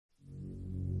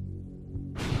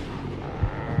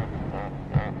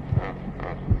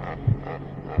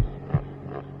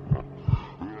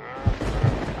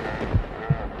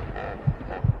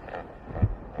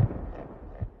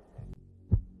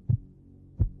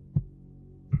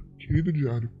querido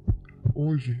diário.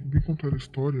 Hoje vim contar a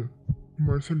história de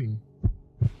Marcelinho.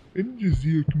 Ele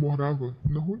dizia que morava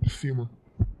na Rua de Cima,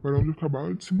 para onde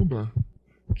acabara de se mudar.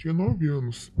 Tinha 9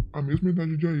 anos, a mesma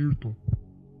idade de Ayrton,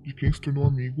 de quem se tornou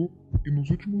amigo e nos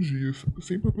últimos dias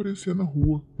sempre aparecia na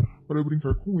rua para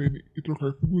brincar com ele e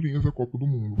trocar figurinhas da Copa do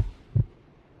Mundo.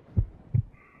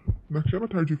 Naquela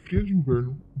tarde fria de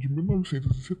inverno de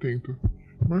 1970,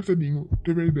 Marcelinho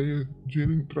teve a ideia de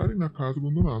eles entrarem na casa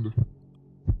abandonada,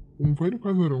 um velho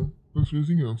casarão nas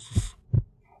vizinhanças,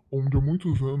 onde há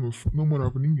muitos anos não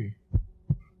morava ninguém.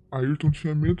 Ayrton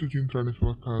tinha medo de entrar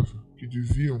naquela casa, que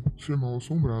diziam ser mal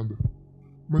assombrada,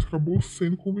 mas acabou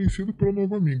sendo convencido pelo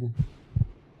novo amigo.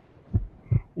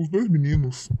 Os dois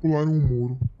meninos pularam o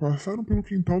muro, passaram pelo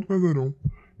quintal do casarão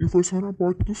e forçaram a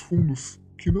porta dos fundos,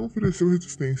 que não ofereceu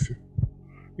resistência.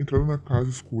 Entraram na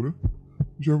casa escura,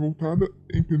 já voltada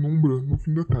em penumbra no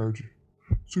fim da tarde.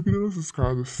 Subiram as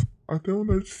escadas até o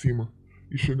andar de cima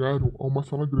e chegaram a uma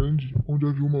sala grande onde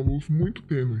havia uma luz muito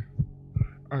tênue.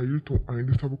 Ayrton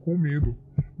ainda estava com medo,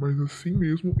 mas assim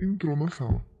mesmo entrou na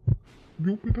sala.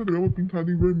 Viu um pentagrama pintado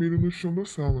em vermelho no chão da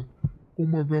sala, com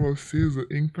uma vela acesa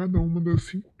em cada uma das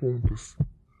 5 pontas.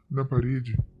 Na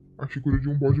parede, a figura de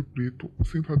um bode preto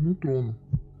sentado no trono.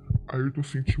 Ayrton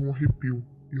sentiu um arrepio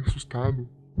e, assustado,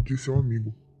 disse ao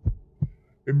amigo: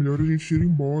 "É melhor a gente ir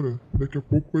embora, daqui a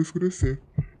pouco vai escurecer,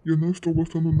 e eu não estou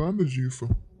gostando nada disso."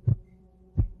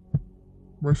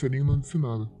 Marcelinho não disse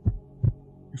nada.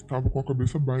 Estava com a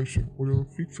cabeça baixa, olhando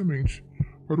fixamente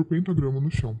para o pentagrama no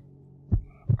chão.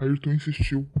 Ayrton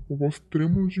insistiu, com voz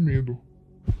trêmula de medo: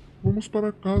 "Vamos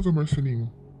para casa,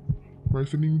 Marcelinho."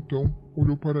 Marcelinho então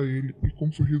olhou para ele e com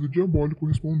um sorriso diabólico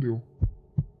respondeu: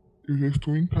 "Eu já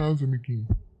estou em casa, amiguinho."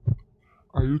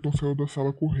 Ayrton saiu da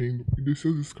sala correndo e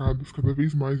desceu as escadas cada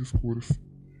vez mais escuras.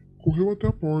 Correu até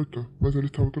a porta, mas ela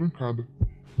estava trancada.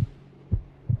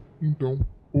 Então,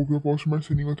 ouviu a voz de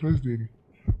Marcelinho atrás dele,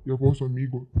 e a voz do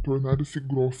amigo tornara-se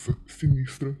grossa,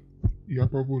 sinistra e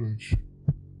apavorante.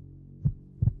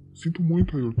 "Sinto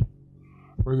muito, Ayrton,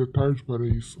 mas é tarde para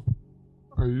isso."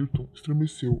 Ayrton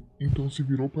estremeceu, então se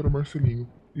virou para Marcelinho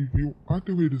e viu,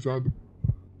 aterrorizado,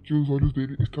 que os olhos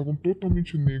dele estavam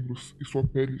totalmente negros e sua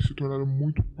pele se tornara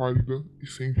muito pálida e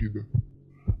sem vida.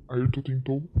 Ayrton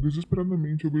tentou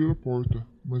desesperadamente abrir a porta,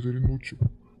 mas era inútil.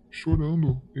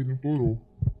 Chorando, ele implorou: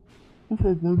 "Por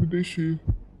favor, me deixe ir.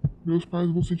 Meus pais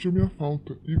vão sentir minha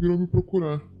falta e virão me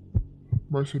procurar."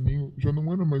 Marcelinho já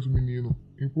não era mais um menino.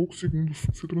 Em poucos segundos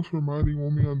se transformara em um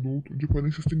homem adulto de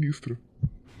aparência sinistra.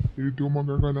 Ele deu uma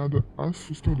gargalhada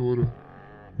assustadora.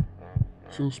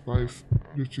 "Seus pais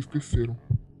já te esqueceram."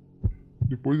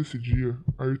 Depois desse dia,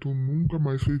 Ayrton nunca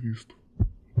mais foi visto.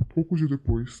 Poucos dias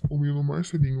depois, o menino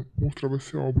Marcelinho mostrava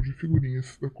seu álbum de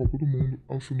figurinhas da Copa do Mundo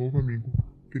ao seu novo amigo,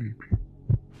 Felipe.